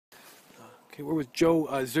Okay, we're with Joe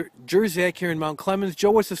Jurcak here in Mount Clemens.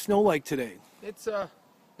 Joe, what's the snow like today? It's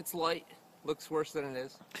light. Looks worse than it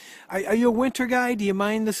is. Are you a winter guy? Do you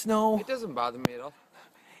mind the snow? It doesn't bother me at all.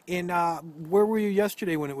 And where were you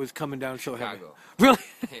yesterday when it was coming down so heavy? Chicago. Really?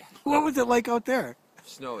 Yeah. What was it like out there?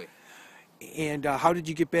 Snowy. And how did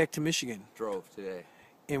you get back to Michigan? Drove today.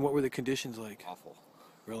 And what were the conditions like? Awful.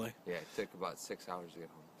 Really? Yeah, it took about 6 hours to get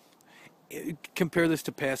home. Compare this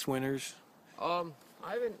to past winters.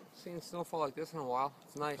 I haven't seen snowfall like this in a while.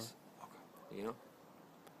 It's nice. Okay. You know.